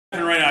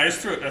Right now, I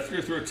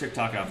threw a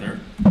TikTok out there.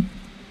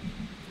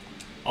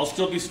 I'll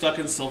still be stuck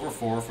in Silver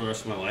 4 for the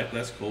rest of my life.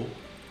 That's cool.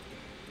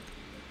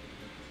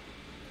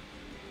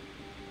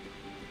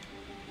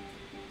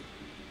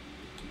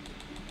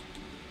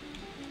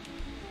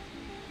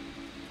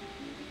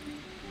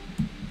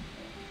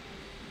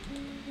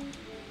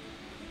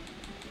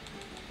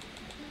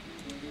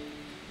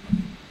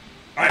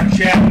 All right,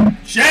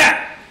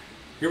 chat.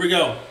 Here we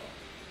go.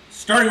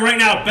 Starting right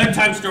now,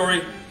 bedtime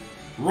story.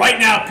 Right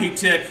now, Pete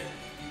Tick.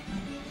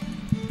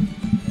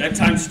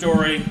 Bedtime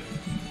story.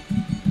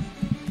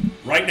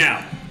 Right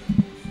now.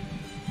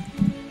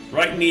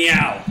 Right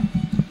meow.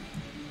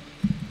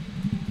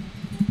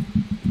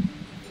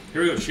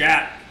 Here we go,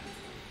 chat.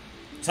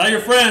 Tell your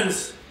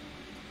friends.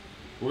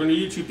 We're going to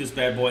YouTube this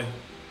bad boy.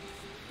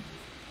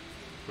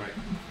 Right.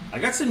 I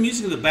got some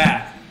music in the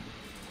back.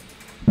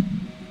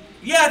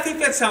 Yeah, I think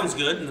that sounds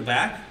good in the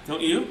back.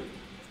 Don't you?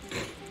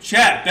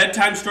 Chat,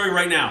 bedtime story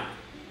right now.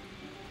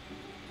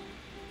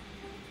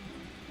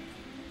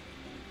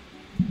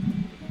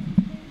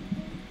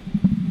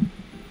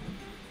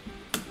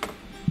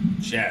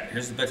 Chat,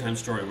 here's the bedtime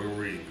story we're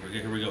reading.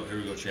 Okay, here we go,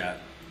 chat.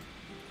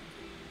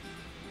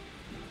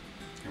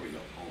 Here we go.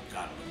 Oh,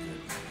 God, it looked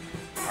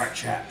good. All right,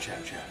 chat.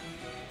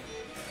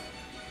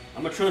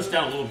 I'm going to turn this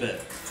down a little bit.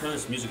 Turn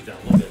this music down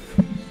a little bit.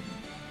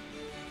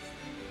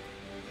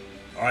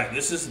 All right,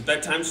 this is the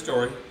bedtime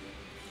story.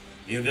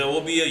 There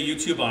will be a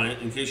YouTube on it.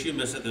 In case you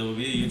miss it, there will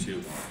be a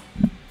YouTube.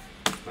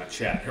 All right,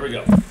 chat, here we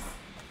go.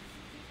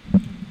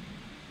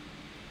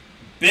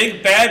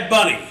 Big Bad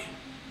Bunny.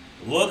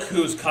 Look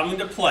who's coming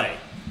to play.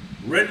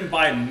 Written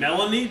by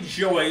Melanie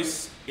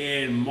Joyce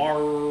and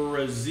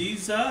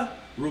Mariziza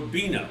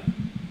Rubino.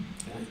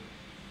 Okay.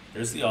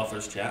 There's the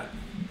authors, chat.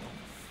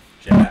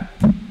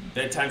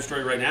 Bedtime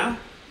story right now.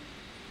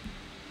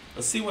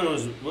 Let's see when it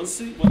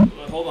was.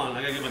 Hold on,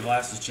 I gotta get my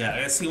glasses, chat. I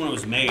gotta see when it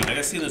was made. I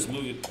gotta see when this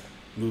movie.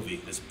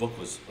 This book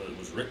was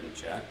written,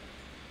 chat.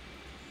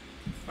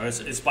 All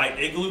right, it's by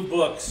Igloo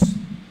Books.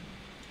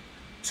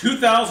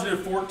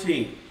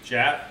 2014,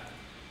 chat.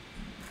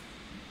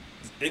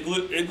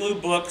 Igloo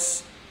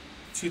Books.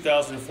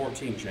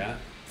 2014, chat.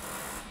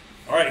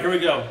 All right, here we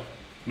go.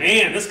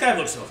 Man, this guy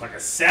looks like a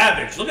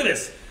savage. Look at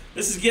this.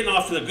 This is getting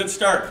off to a good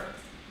start.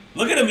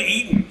 Look at him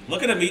eating.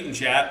 Look at him eating,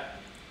 chat.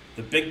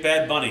 The Big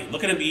Bad Bunny.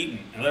 Look at him eating.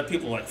 And other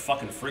people are like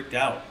fucking freaked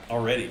out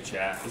already,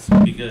 chat. This is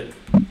gonna be good.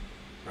 All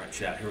right,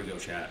 chat. Here we go,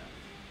 chat.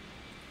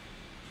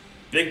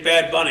 Big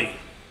Bad Bunny.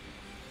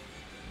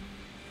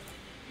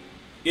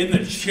 In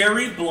the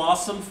cherry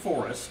blossom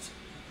forest,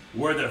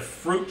 where the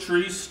fruit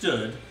trees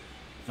stood,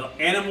 the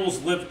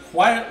animals lived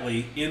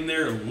quietly in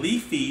their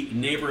leafy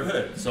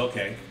neighborhood. So,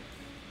 okay.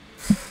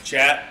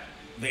 Chat,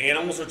 the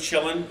animals are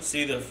chilling.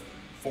 See the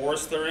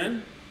forest they're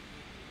in?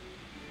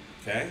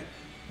 Okay.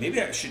 Maybe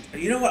I should,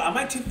 you know what? I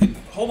might take the,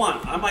 hold on.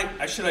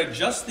 I should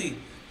adjust the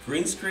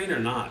green screen or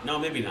not? No,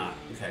 maybe not.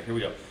 Okay, here we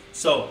go.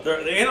 So,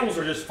 the animals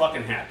are just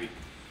fucking happy.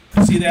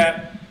 See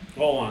that?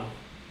 Hold on.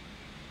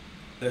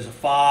 There's a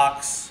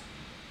fox.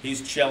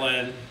 He's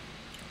chilling.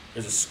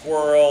 There's a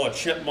squirrel, a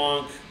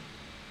chipmunk.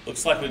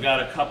 Looks like we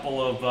got a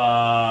couple of,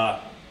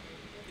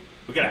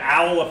 we got an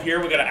owl up here.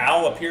 We got an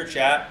owl up here,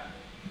 chat.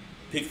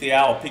 Peek the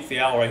owl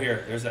right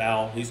here. There's the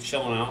owl. He's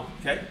chilling out.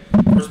 Okay,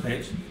 first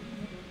page.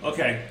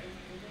 Okay,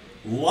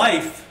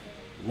 life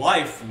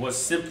was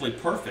simply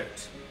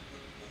perfect.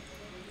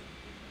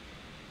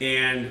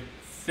 And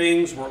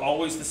things were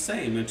always the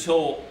same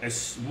until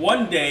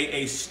one day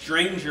a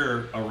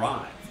stranger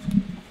arrived.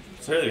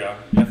 So here they are.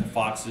 You got the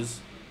foxes.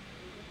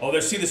 Oh,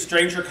 see the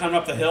stranger coming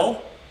up the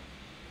hill?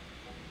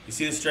 You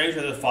see the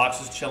stranger, the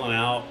fox is chilling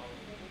out.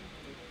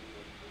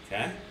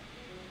 Okay?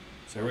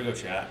 So here we go,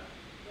 chat.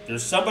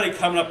 There's somebody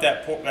coming up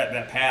that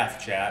path,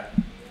 chat.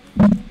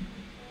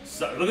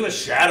 So, look at the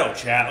shadow,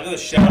 chat. Look at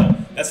the shadow.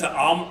 That's an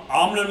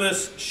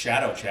omnibus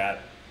shadow,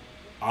 chat.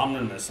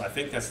 Omnibus. I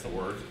think that's the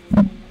word.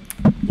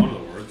 One of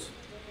the words.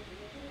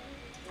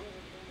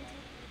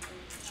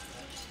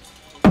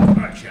 All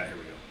right, chat. Here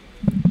we go.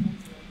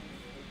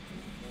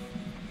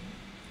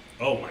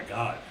 Oh, my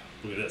God.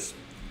 Look at this.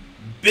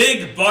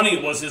 Big Bunny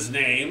was his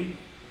name.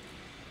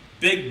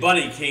 Big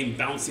Bunny came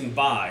bouncing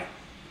by.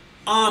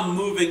 I'm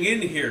moving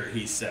in here,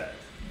 he said.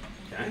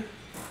 Okay?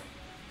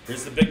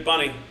 Here's the Big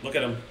Bunny. Look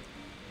at him. He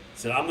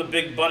said, I'm the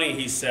Big Bunny,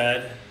 he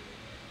said.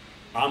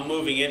 I'm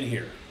moving in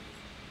here.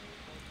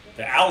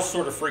 The owl's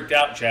sort of freaked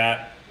out,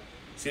 chat.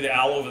 See the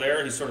owl over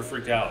there? He's sort of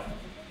freaked out.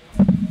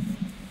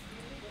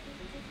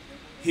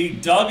 He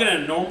dug an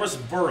enormous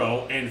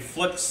burrow and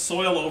flicked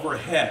soil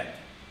overhead.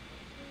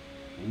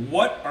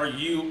 What are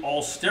you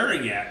all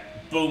staring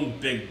at? Boomed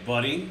Big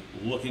Bunny,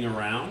 looking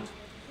around.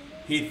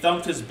 He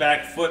thumped his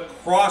back foot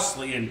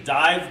crossly and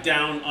dived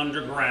down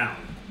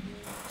underground.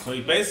 So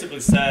he basically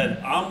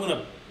said,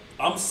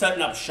 I'm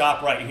setting up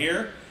shop right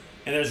here,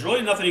 and there's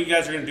really nothing you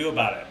guys are going to do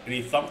about it. And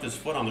he thumped his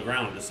foot on the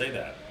ground to say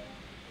that.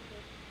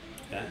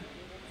 Okay?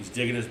 He's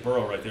digging his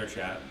burrow right there,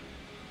 chat.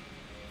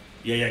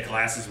 Yeah,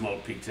 glasses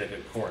mode, peak ticket,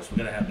 of course. We're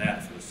going to have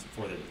that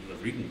for the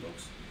reading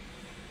books.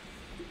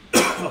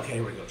 Okay,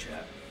 here we go,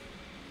 chat.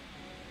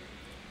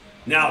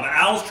 Now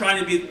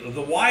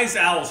the wise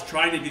owl's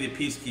trying to be the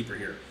peacekeeper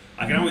here.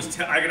 I can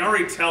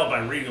already tell by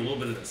reading a little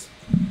bit of this.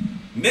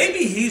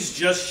 Maybe he's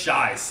just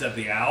shy, said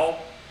the owl.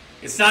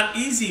 It's not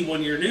easy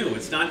when you're new.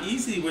 It's not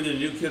easy when you're a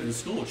new kid in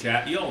school,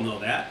 chat. You all know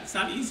that. It's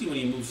not easy when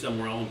you move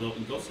somewhere else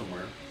and go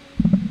somewhere.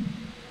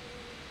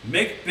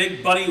 Make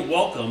Big Bunny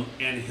welcome,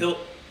 and he'll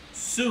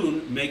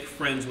soon make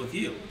friends with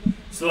you.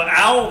 So the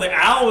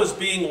owl is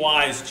being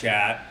wise,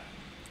 chat.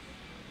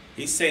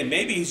 He's saying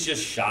maybe he's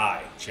just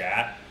shy,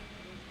 chat.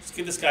 Let's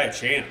give this guy a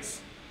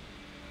chance.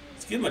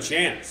 Let's give him a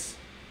chance.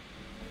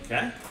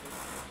 Okay?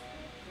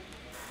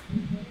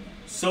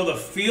 So the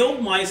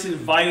field mice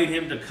invited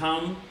him to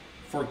come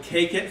for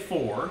cake at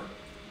 4.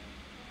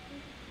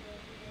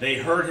 They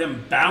heard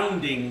him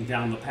bounding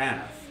down the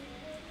path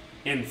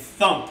and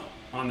thump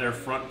on their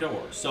front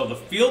door. So the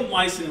field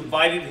mice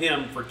invited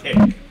him for cake.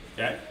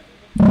 Okay?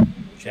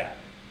 Chat.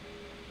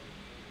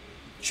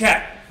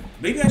 Chat.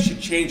 Maybe I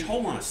should change.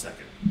 Hold on a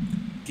second.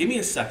 Give me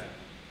a second.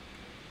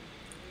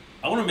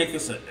 I want to make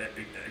this an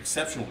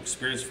exceptional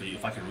experience for you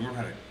if I can remember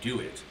how to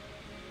do it.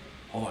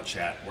 Hold on,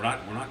 chat. We're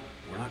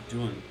not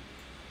doing.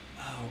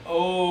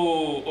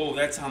 Oh,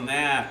 that's on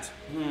that.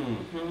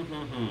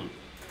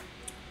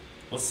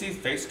 Let's see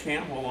face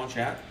cam. Hold on,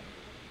 chat.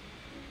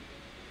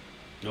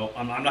 No,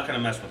 I'm not gonna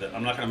mess with it.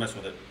 I'm not gonna mess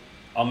with it.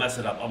 I'll mess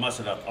it up.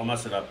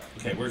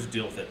 Okay, where's the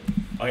deal with it?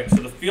 Okay, so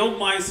the field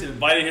mice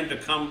invited him to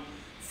come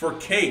for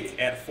cake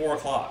at 4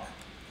 o'clock.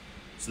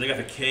 So they got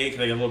the cake,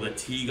 they got a little bit of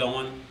tea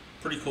going.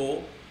 Pretty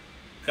cool.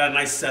 Got a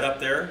nice setup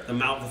there.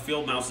 The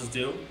field mouses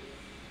do.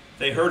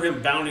 They heard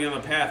him bounding on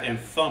the path and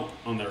thump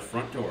on their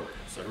front door.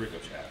 So here we go,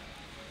 chat.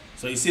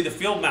 So you see the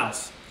field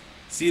mouse.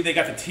 See, they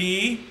got the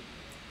tea.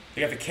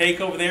 They got the cake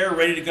over there,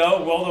 ready to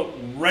go. Well,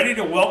 ready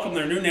to welcome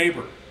their new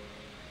neighbor.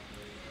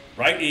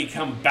 Right? And he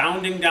come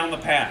bounding down the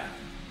path.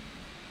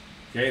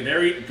 Okay,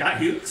 there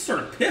he looks sort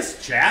of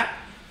pissed, chat.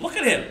 Look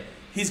at him.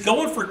 He's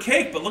going for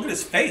cake, but look at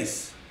his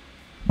face.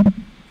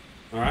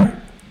 All right?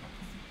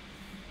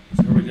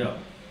 So here we go.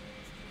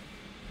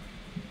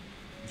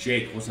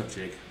 Jake, what's up,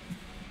 Jake?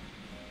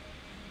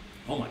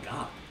 Oh my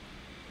God.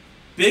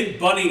 Big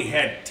Bunny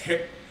had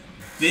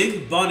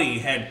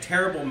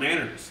terrible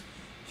manners.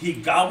 He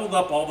gobbled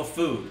up all the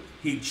food.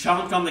 He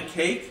chomped on the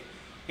cake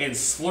and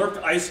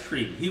slurped ice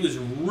cream. He was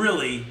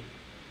really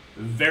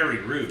very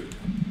rude.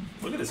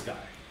 Look at this guy.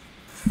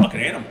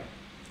 Fucking animal.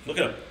 Look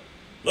at him.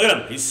 Look at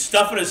him. He's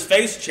stuffing his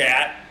face,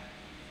 chat.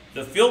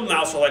 The field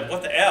mouse are like,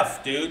 what the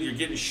F, dude? You're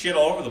getting shit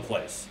all over the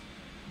place.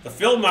 The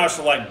field mouse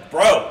are like,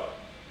 bro,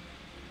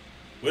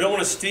 we don't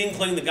want to steam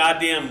clean the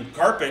goddamn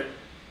carpet.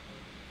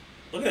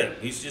 Look at him.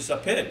 He's just a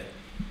pig.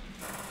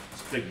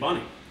 It's Big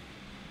Bunny.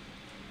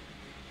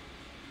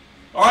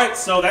 All right,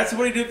 so that's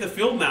what he did with the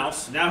field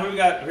mouse. Now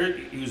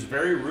he was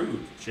very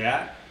rude,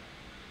 chat.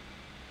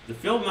 The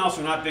field mouse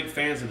are not big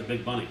fans of the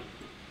Big Bunny.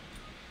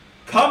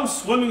 Come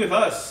swimming with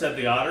us, said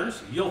the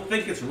otters. You'll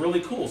think it's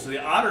really cool. So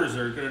the otters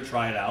are going to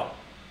try it out.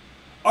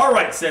 All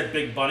right, said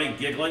Big Bunny,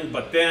 giggling.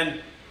 But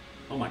then,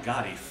 oh my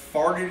God, he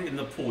farted in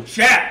the pool.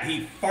 Chat,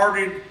 he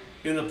farted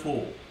in the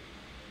pool.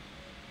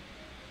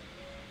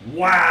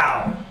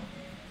 Wow.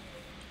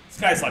 This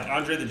guy's like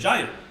Andre the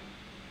Giant.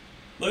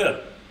 Look at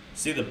him.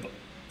 See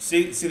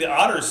the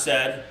otter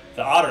said,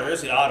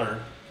 there's the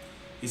otter.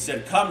 He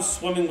said, come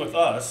swimming with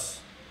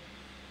us.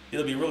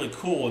 It'll be really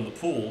cool in the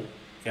pool.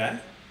 Okay?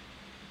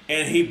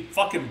 And he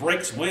fucking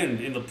breaks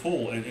wind in the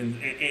pool and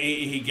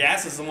he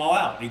gasses them all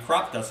out. He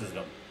crop dusts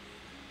them.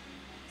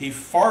 He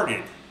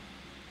farted.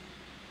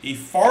 He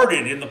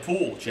farted in the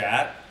pool,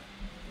 chat.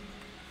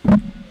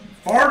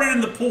 Farted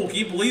in the pool. Can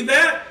you believe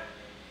that?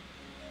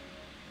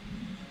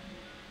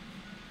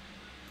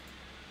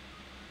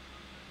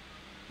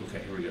 Okay,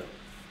 here we go.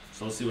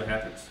 So let's see what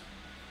happens.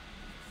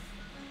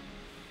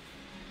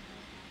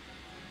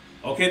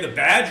 Okay, the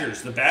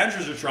badgers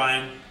are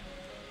trying.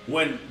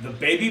 When the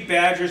baby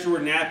badgers were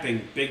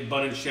napping, Big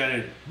Bunny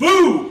shouted,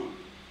 "Boo!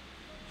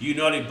 You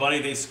naughty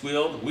bunny," they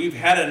squealed. "We've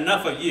had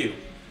enough of you."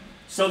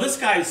 So this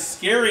guy's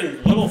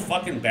scaring little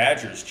fucking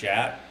badgers,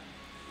 chat.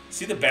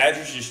 See the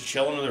badgers just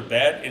chilling in their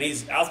bed, and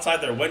he's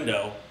outside their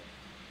window.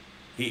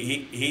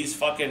 He's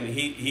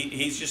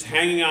just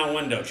hanging on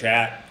window,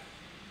 chat.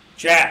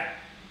 Chat.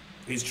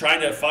 He's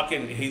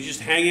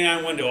just hanging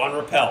on window on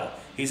rappel.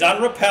 He's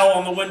on rappel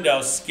on the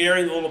window,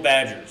 scaring the little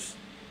badgers.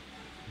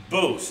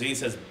 Boo. See, he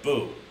says,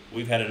 boo.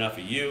 We've had enough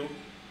of you.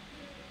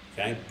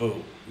 Okay,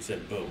 boo. He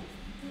said boo.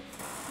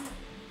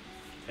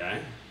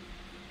 Okay.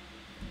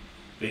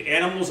 The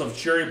animals of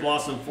Cherry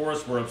Blossom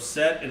Forest were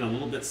upset and a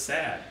little bit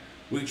sad.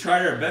 We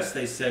tried our best,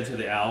 they said to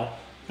the owl,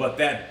 but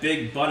that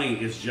Big Bunny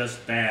is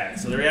just bad.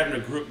 So they're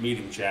having a group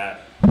meeting,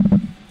 chat.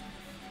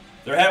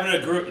 They're having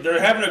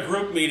a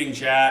group meeting,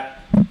 chat.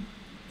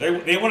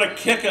 They want to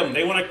kick him.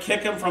 They want to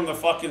kick him from the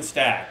fucking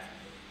stack.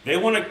 They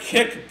want to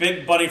kick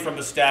Big Bunny from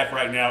the stack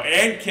right now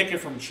and kick it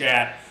from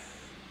chat.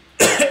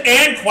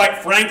 And quite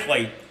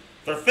frankly,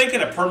 they're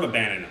thinking of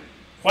permabanning him.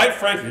 Quite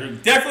frankly, they're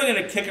definitely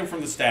going to kick him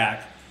from the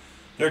stack.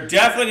 They're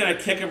definitely going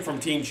to kick him from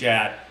Team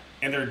Chat.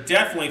 And they're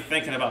definitely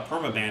thinking about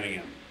permabanning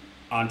him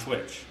on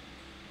Twitch.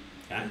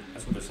 Okay?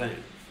 That's what they're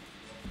saying.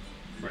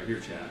 Right here,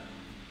 chat.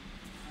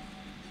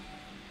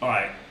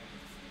 Alright.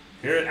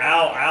 Here,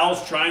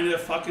 Al's trying to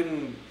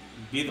fucking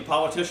be the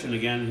politician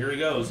again. Here he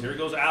goes. Here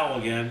goes Al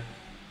again.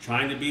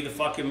 Trying to be the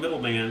fucking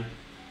middleman.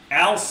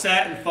 Al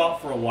sat and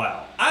thought for a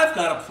while. I've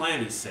got a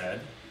plan, he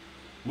said.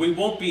 We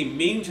won't be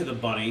mean to the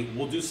bunny.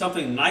 We'll do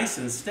something nice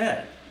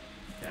instead.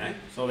 Okay?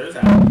 So there's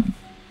Al.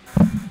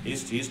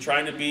 He's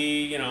trying to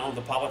be, you know,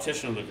 the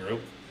politician of the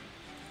group.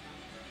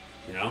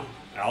 You know?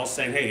 Al's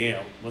saying, hey, you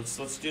know,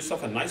 let's do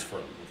something nice for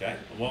him, okay?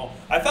 Well,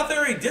 I thought they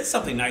already did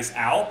something nice,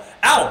 Al.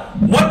 Al,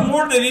 what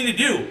more do they need to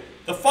do?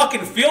 The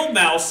fucking field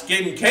mouse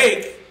gave him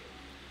cake.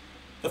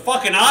 The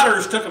fucking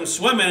otters took him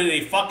swimming and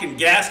he fucking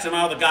gassed him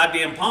out of the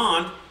goddamn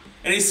pond.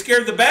 And he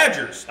scared the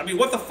badgers. I mean,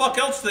 what the fuck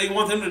else do they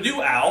want them to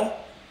do, Al?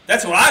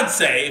 That's what I'd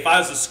say if I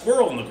was a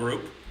squirrel in the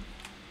group.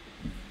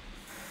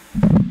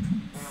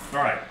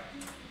 Alright.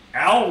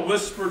 Al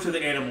whispered to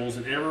the animals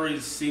and everybody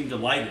seemed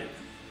delighted.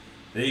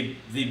 They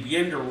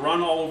began to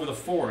run all over the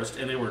forest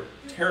and they were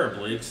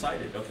terribly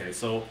excited. Okay,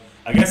 so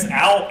I guess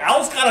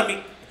Al's got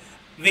him.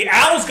 The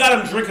Al's got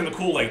him drinking the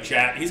Kool-Aid,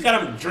 chat. He's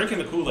got him drinking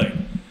the Kool-Aid.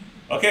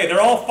 Okay, they're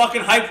all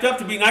fucking hyped up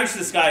to be nice to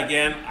this guy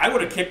again. I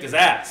would have kicked his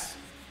ass.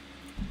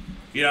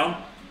 You know?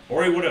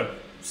 Or he would have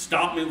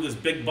stomped me with his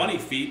big bunny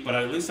feet, but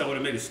at least I would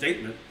have made a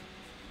statement.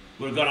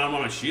 Would have gone on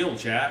my shield,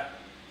 chat.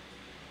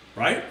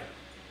 Right?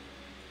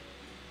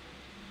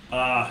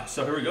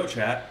 So here we go,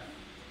 chat.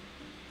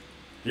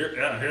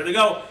 Here they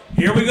go.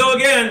 Here we go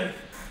again.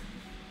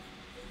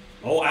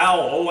 Oh,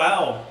 Al. Oh,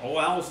 Al. Oh,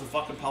 Al's the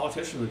fucking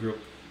politician of the group.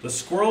 The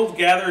squirrels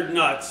gathered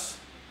nuts,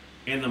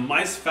 and the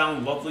mice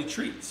found lovely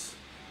treats.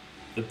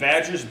 The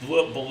badgers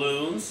blew up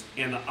balloons,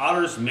 and the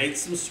otters made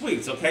some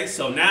sweets. Okay,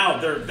 so now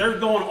they're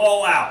going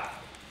all out.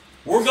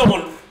 We're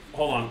going,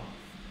 hold on.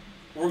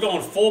 We're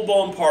going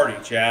full-blown party,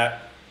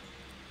 chat.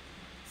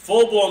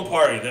 Full-blown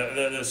party.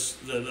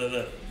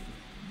 The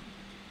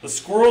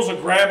squirrels are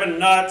grabbing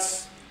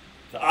nuts.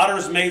 The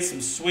otters made some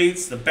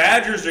sweets. The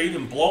badgers are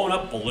even blowing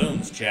up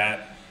balloons,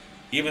 chat.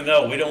 Even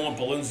though we don't want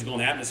balloons to go in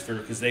the atmosphere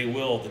because they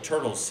will, the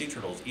turtles, sea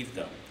turtles, eat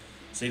them.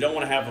 So you don't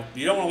want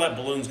to let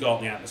balloons go out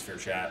in the atmosphere,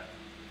 chat.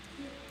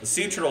 The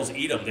sea turtles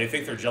eat them. They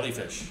think they're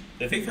jellyfish.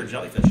 They think they're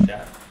jellyfish,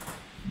 chat.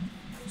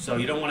 So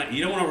you don't want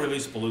to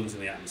release balloons in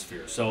the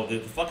atmosphere. So the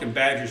fucking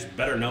badgers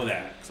better know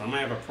that, because I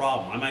might have a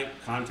problem. I might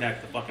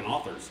contact the fucking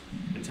authors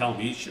and tell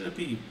them you shouldn't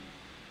be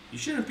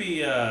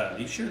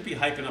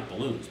hyping up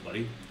balloons,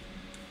 buddy.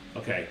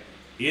 Okay.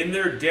 In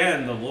their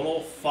den, the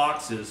little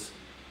foxes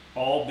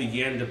all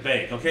began to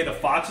bake. Okay, the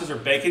foxes are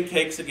baking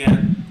cakes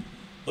again.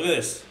 Look at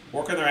this,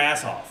 working their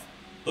ass off.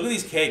 Look at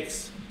these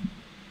cakes.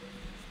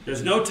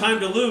 There's no time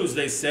to lose,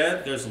 they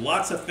said. There's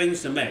lots of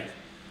things to make.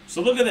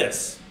 So look at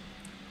this.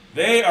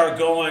 They're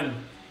going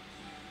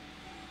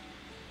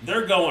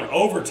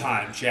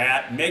overtime,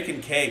 chat,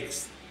 making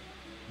cakes.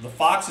 The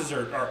foxes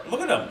are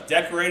look at them,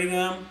 decorating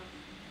them.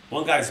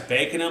 One guy's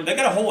baking them. They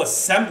got a whole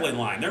assembly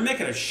line. They're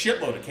making a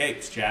shitload of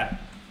cakes, chat.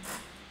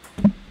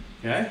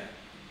 Okay?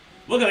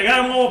 Look at they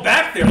got them all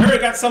back there. They already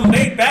got some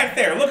made back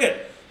there. Look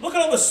at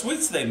all the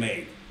sweets they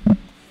made.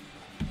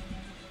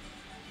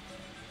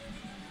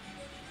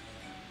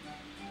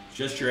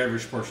 Just your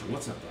average person.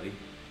 What's up, buddy?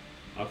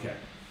 Okay.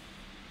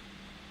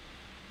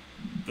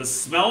 The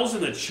smells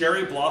in the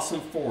cherry blossom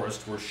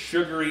forest were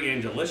sugary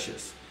and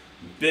delicious.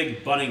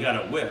 Big Bunny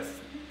got a whiff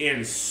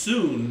and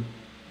soon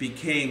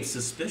became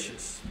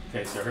suspicious.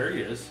 Okay, so here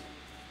he is.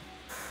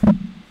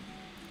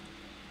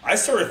 I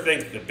sort of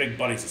think that Big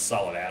Bunny's a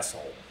solid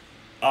asshole.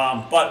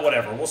 But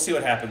whatever, we'll see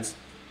what happens.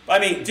 I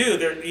mean,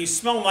 dude, you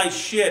smell nice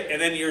shit and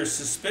then you're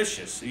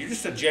suspicious. You're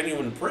just a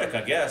genuine prick,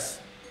 I guess.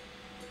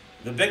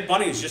 The Big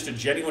Bunny is just a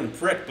genuine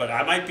prick, but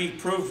I might be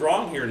proved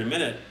wrong here in a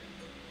minute.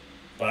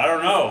 But I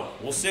don't know.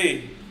 We'll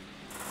see.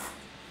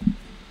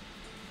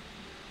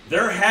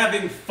 They're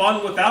having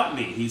fun without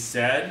me, he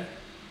said,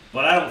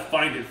 but I don't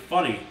find it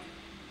funny.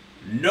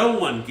 No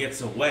one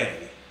gets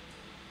away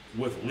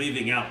with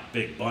leaving out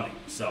Big Bunny.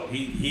 So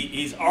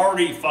he's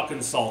already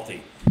fucking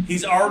salty.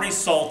 He's already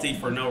salty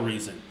for no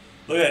reason.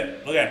 Look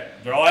at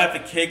it. They all have the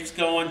cakes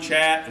going,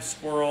 chat, the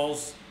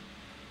squirrels.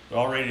 They're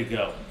all ready to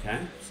go, okay?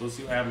 So let's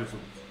see what happens.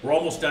 We're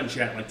almost done,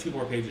 chat. Like 2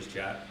 more pages,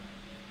 chat.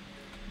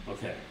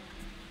 Okay.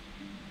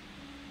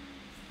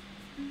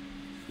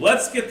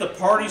 Let's get the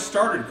party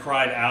started,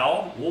 cried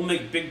Owl. We'll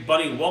make Big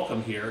Bunny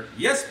welcome here.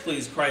 Yes,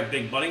 please, cried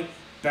Big Bunny,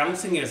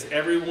 bouncing as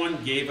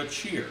everyone gave a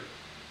cheer.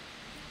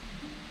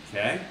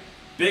 Okay.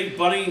 Big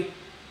Bunny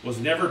was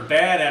never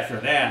bad after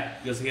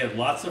that because he had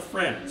lots of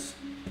friends.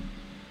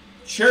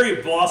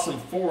 Cherry Blossom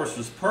Forest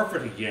was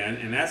perfect again,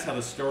 and that's how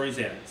the story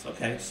ends.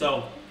 Okay,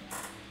 so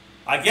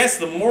I guess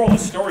the moral of the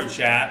story,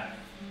 chat,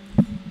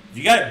 if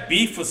you got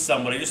beef with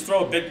somebody, just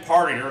throw a big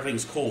party and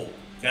everything's cool.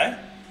 Okay?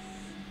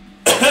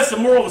 That's the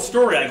moral of the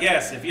story, I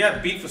guess. If you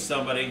have beef with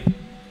somebody,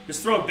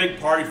 just throw a big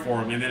party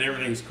for them and then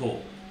everything's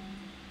cool.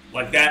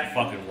 Like that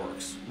fucking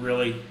works.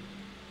 Really?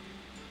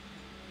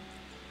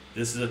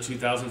 This is a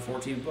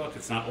 2014 book.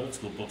 It's not old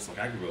school books like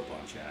I grew up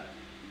on, chat.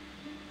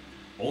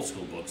 old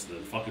school books, the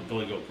fucking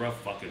Billy Goat Gruff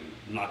fucking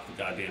knocked the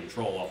goddamn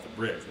troll off the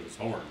bridge with his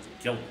horns and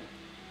killed him.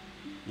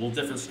 A little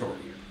different story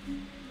here.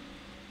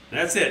 And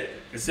that's it.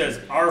 It says,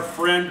 our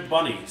friend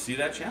Bunny. See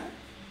that, chat?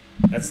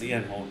 That's the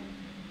end. Hold.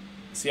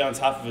 See on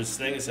top of his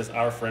thing, it says,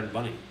 our friend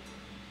Bunny.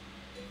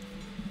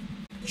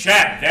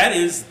 Chat, that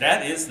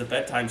is the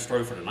bedtime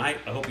story for tonight.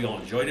 I hope you all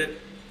enjoyed it.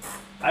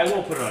 I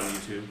will put it on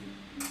YouTube.